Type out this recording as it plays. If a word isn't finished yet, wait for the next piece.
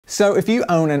So if you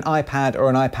own an iPad or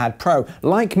an iPad Pro,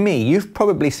 like me, you've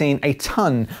probably seen a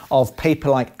ton of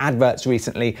Paperlike adverts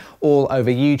recently all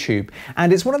over YouTube.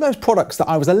 And it's one of those products that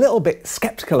I was a little bit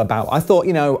skeptical about. I thought,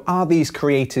 you know, are these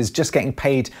creators just getting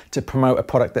paid to promote a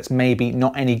product that's maybe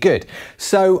not any good?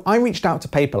 So I reached out to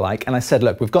Paperlike and I said,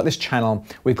 look, we've got this channel,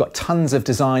 we've got tons of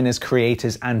designers,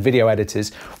 creators, and video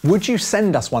editors. Would you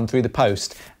send us one through the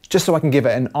post? Just so I can give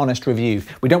it an honest review.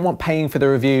 We don't want paying for the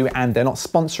review, and they're not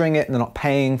sponsoring it, and they're not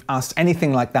paying us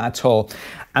anything like that at all.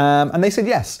 And they said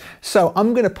yes. So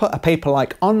I'm gonna put a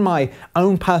Paperlike on my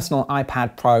own personal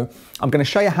iPad Pro. I'm gonna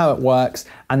show you how it works,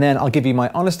 and then I'll give you my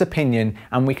honest opinion,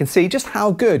 and we can see just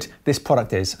how good this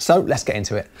product is. So let's get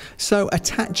into it. So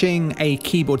attaching a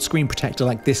keyboard screen protector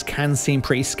like this can seem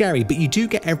pretty scary, but you do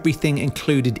get everything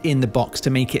included in the box to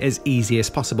make it as easy as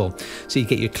possible. So you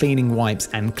get your cleaning wipes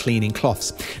and cleaning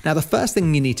cloths. Now the first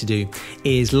thing you need to do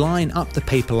is line up the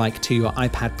Paperlike to your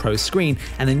iPad Pro screen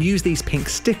and then use these pink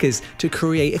stickers to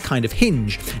create a kind of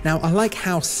hinge. Now I like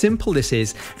how simple this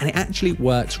is, and it actually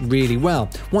works really well.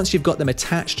 Once you've got them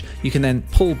attached, you can then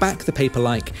pull back the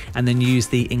Paperlike and then use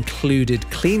the included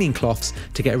cleaning cloths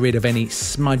to get rid of any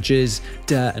smudges,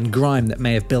 dirt and grime that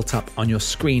may have built up on your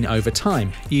screen over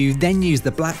time. You then use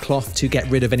the black cloth to get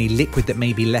rid of any liquid that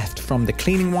may be left from the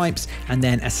cleaning wipes, and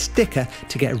then a sticker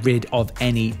to get rid of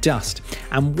any dust.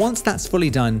 And once that's fully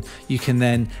done, you can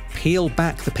then peel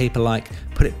back the Paperlike,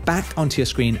 put it back onto your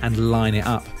screen and line it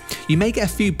up. You may get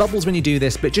a few bubbles when you do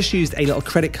this, but just use a little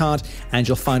credit card and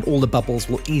you'll find all the bubbles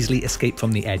will easily escape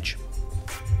from the edge.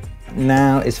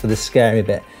 Now is for the scary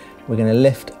bit. We're going to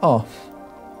lift off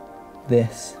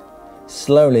this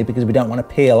slowly because we don't want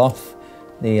to peel off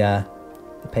the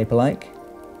Paperlike.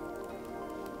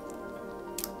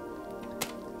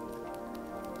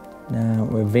 Now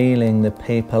revealing the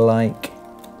Paperlike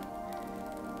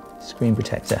screen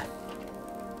protector.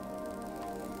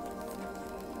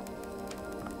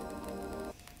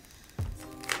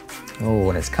 Oh,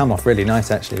 and it's come off really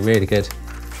nice actually, really good.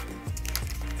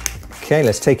 Okay,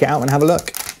 let's take it out and have a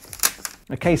look.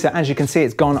 Okay, so as you can see,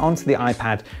 it's gone onto the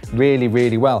iPad really,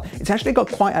 really well. It's actually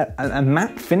got quite a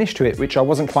matte finish to it, which I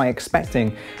wasn't quite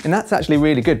expecting. And that's actually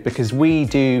really good because we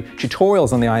do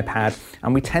tutorials on the iPad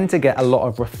and we tend to get a lot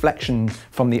of reflection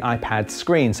from the iPad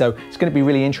screen. So it's gonna be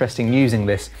really interesting using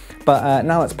this. But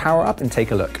now let's power up and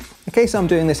take a look. Okay, so I'm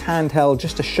doing this handheld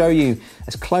just to show you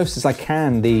as close as I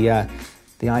can the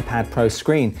iPad Pro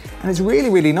screen. And it's really,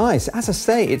 really nice. As I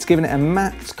say, it's given it a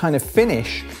matte kind of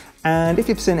finish. And if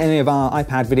you've seen any of our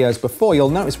iPad videos before, you'll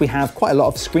notice we have quite a lot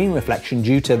of screen reflection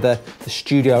due to the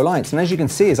studio lights. And as you can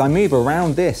see, as I move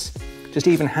around this, just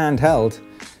even handheld,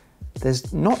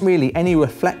 there's not really any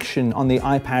reflection on the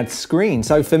iPad screen.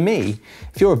 So for me,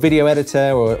 if you're a video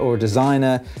editor or a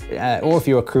designer, or if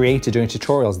you're a creator doing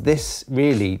tutorials, this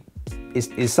really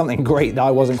is something great that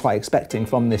I wasn't quite expecting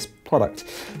from this product.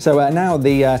 So now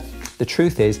the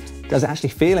truth is, does it actually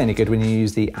feel any good when you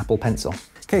use the Apple Pencil?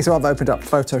 Okay, so I've opened up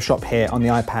Photoshop here on the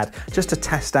iPad just to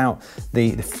test out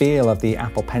the feel of the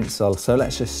Apple Pencil. So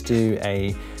let's just do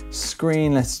a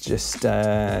screen. Let's just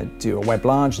do a web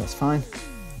large, that's fine.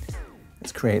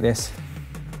 Let's create this.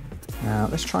 Now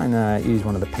let's try and use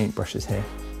one of the paint brushes here.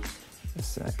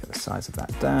 Let's get the size of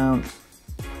that down.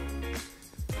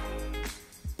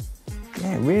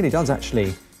 Yeah, it really does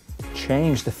actually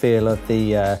change the feel of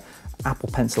the Apple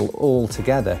Pencil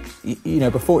altogether. You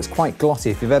know, before it's quite glossy.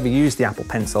 If you've ever used the Apple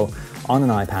Pencil on an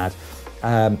iPad,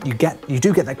 you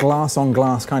do get that glass on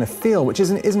glass kind of feel, which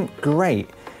isn't great.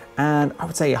 And I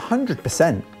would say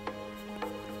 100%.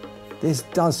 This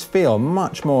does feel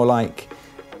much more like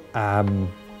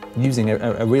using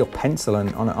a real pencil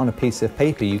on a piece of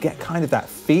paper. You get kind of that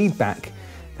feedback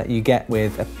that you get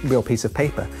with a real piece of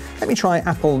paper. Let me try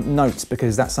Apple Notes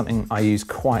because that's something I use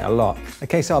quite a lot.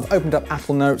 Okay, so I've opened up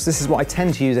Apple Notes. This is what I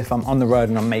tend to use if I'm on the road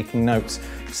and I'm making notes.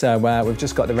 So we've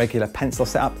just got the regular pencil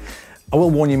set up. I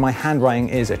will warn you, my handwriting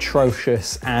is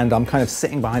atrocious and I'm kind of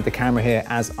sitting behind the camera here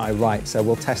as I write. So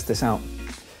we'll test this out.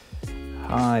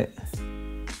 Hi,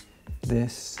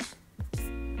 this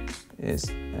is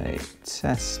a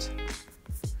test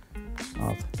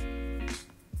of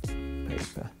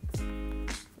paper.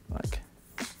 Like,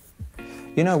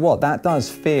 you know what, that does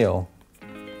feel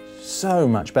so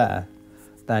much better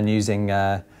than using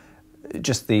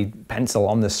just the pencil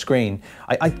on the screen.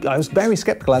 I was very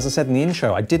skeptical, as I said in the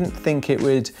intro. I didn't think it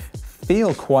would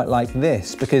feel quite like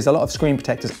this because a lot of screen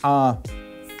protectors are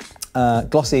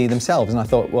glossy themselves, and I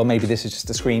thought, well, maybe this is just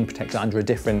a screen protector under a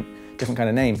different kind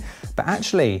of name. But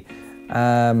actually,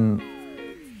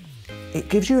 it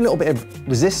gives you a little bit of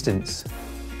resistance.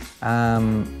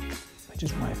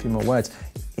 Just write a few more words.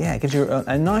 Yeah, it gives you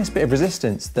a nice bit of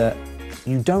resistance that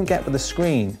you don't get with the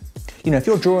screen. You know, if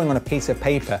you're drawing on a piece of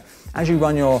paper, as you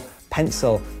run your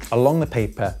pencil along the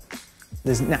paper,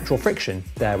 there's natural friction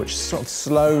there, which sort of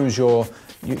slows your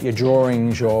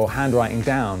drawings, your handwriting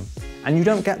down. And you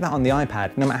don't get that on the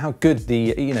iPad. No matter how good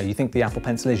you think the Apple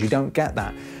Pencil is, you don't get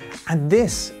that. And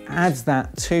this adds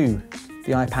that to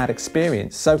the iPad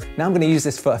experience. So now I'm going to use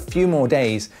this for a few more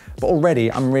days, but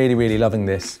already I'm really, really loving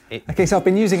this. Okay, so I've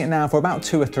been using it now for about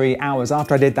 2 or 3 hours.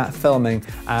 After I did that filming,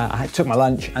 I took my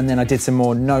lunch and then I did some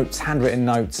more notes, handwritten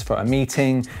notes for a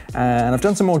meeting, and I've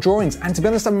done some more drawings. And to be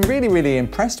honest, I'm really, really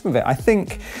impressed with it. I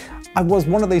think I was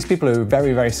one of these people who were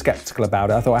very, very skeptical about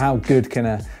it. I thought, how good can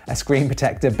a screen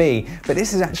protector be? But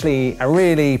this is actually a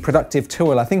really productive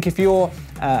tool. I think if you're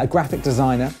a graphic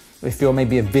designer, if you're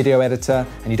maybe a video editor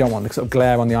and you don't want the sort of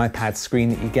glare on the iPad screen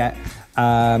that you get,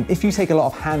 if you take a lot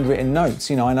of handwritten notes,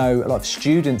 you know, I know a lot of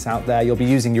students out there, you'll be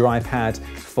using your iPad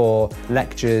for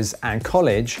lectures and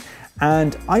college,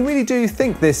 and I really do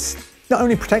think this not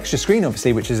only protects your screen,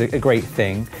 obviously, which is a great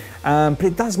thing, but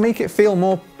it does make it feel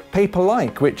more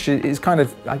paper-like, which is kind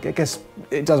of, I guess,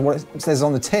 it does what it says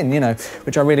on the tin, you know,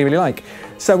 which I really, really like.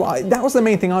 So that was the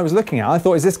main thing I was looking at. I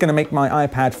thought, is this going to make my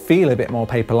iPad feel a bit more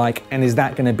paper-like, and is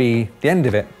that going to be the end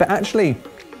of it? But actually,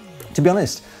 to be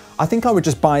honest, I think I would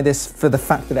just buy this for the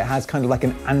fact that it has kind of like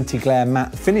an anti-glare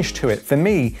matte finish to it. For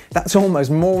me, that's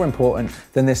almost more important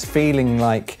than this feeling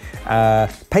like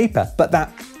paper, but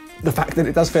the fact that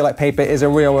it does feel like paper is a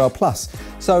real plus.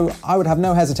 So I would have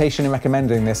no hesitation in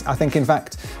recommending this. I think, in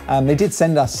fact, they did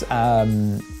send us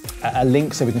a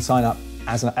link so we can sign up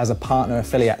as a partner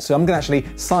affiliate. So I'm gonna actually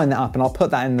sign that up, and I'll put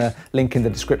that in the link in the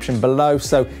description below.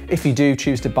 So if you do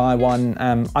choose to buy one,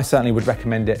 I certainly would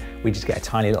recommend it. We just get a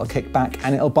tiny little kickback,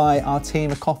 and it'll buy our team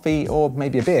a coffee or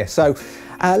maybe a beer. So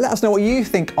let us know what you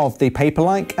think of the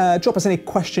Paperlike. Drop us any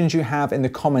questions you have in the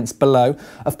comments below.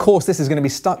 Of course, this is going to be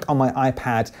stuck on my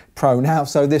iPad Pro now,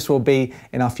 so this will be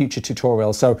in our future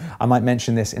tutorials. So I might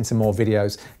mention this in some more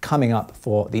videos coming up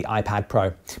for the iPad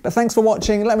Pro. But thanks for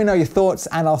watching. Let me know your thoughts,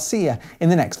 and I'll see you in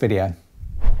the next video.